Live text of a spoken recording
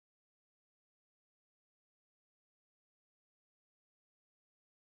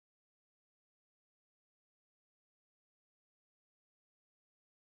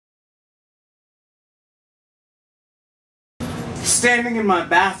Standing in my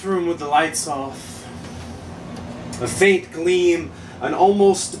bathroom with the lights off, a faint gleam, an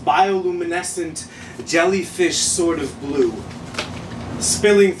almost bioluminescent jellyfish sort of blue,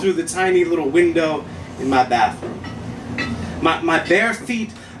 spilling through the tiny little window in my bathroom. My bare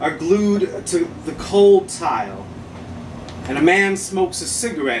feet are glued to the cold tile, and a man smokes a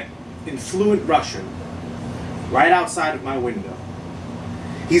cigarette in fluent Russian right outside of my window.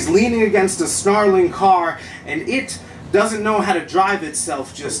 He's leaning against a snarling car, and it doesn't know how to drive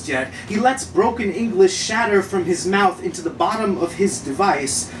itself just yet. He lets broken English shatter from his mouth into the bottom of his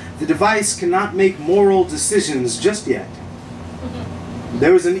device. The device cannot make moral decisions just yet.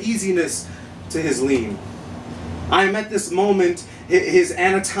 There is an easiness to his lean. I am at this moment his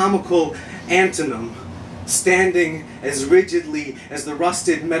anatomical antonym, standing as rigidly as the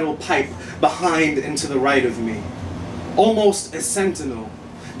rusted metal pipe behind and to the right of me. Almost a sentinel.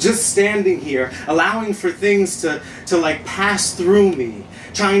 Just standing here, allowing for things to like pass through me,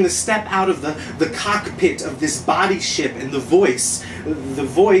 trying to step out of the cockpit of this body ship, and the voice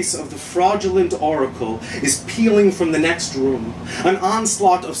of the fraudulent oracle is pealing from the next room. An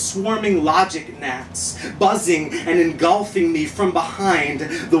onslaught of swarming logic gnats, buzzing and engulfing me from behind,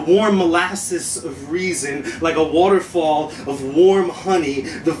 the warm molasses of reason, like a waterfall of warm honey.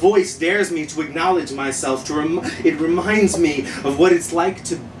 The voice dares me to acknowledge myself, it reminds me of what it's like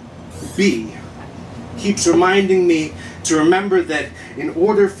to be. Keeps reminding me to remember that in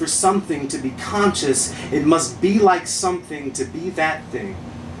order for something to be conscious, it must be like something to be that thing.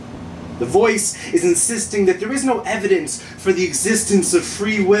 The voice is insisting that there is no evidence for the existence of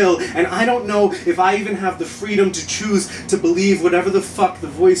free will, and I don't know if I even have the freedom to choose to believe whatever the fuck the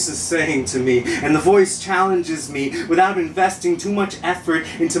voice is saying to me. And the voice challenges me without investing too much effort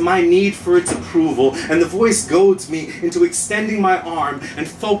into my need for its approval, and the voice goads me into extending my arm and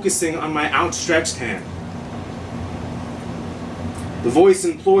focusing on my outstretched hand. The voice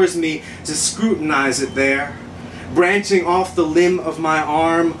implores me to scrutinize it there, branching off the limb of my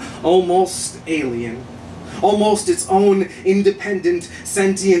arm, almost alien. Almost its own independent,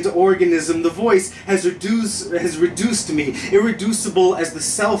 sentient organism. The voice has reduced me, irreducible as the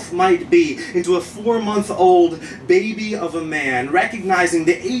self might be, into a 4-month-old baby of a man, recognizing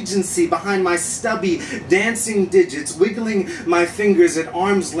the agency behind my stubby, dancing digits, wiggling my fingers at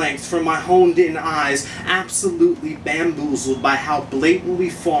arm's length from my honed-in eyes, absolutely bamboozled by how blatantly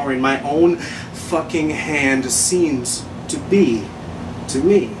foreign my own fucking hand seems to be to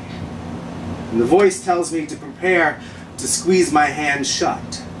me. And the voice tells me to prepare to squeeze my hand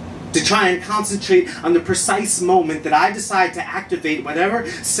shut, to try and concentrate on the precise moment that I decide to activate whatever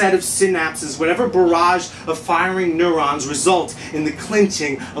set of synapses, whatever barrage of firing neurons result in the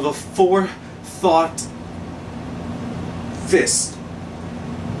clenching of a forethought fist.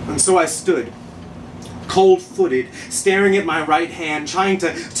 And so I stood, cold-footed, staring at my right hand, trying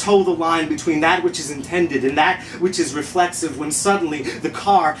to toe the line between that which is intended and that which is reflexive, when suddenly the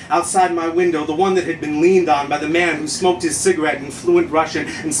car outside my window, the one that had been leaned on by the man who smoked his cigarette in fluent Russian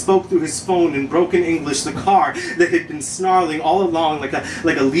and spoke through his phone in broken English, the car that had been snarling all along like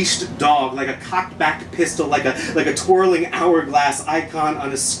a leashed dog, like a cocked-back pistol, like a twirling hourglass icon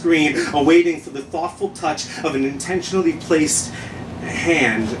on a screen, awaiting for the thoughtful touch of an intentionally placed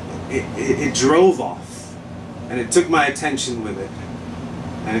hand, it drove off. And it took my attention with it.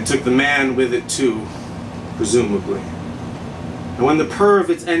 And it took the man with it too, presumably. And when the purr of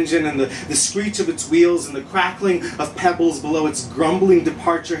its engine and the screech of its wheels and the crackling of pebbles below its grumbling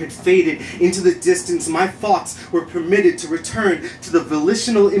departure had faded into the distance, my thoughts were permitted to return to the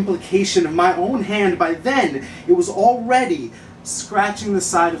volitional implication of my own hand. By then, it was already scratching the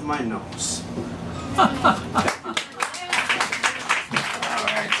side of my nose.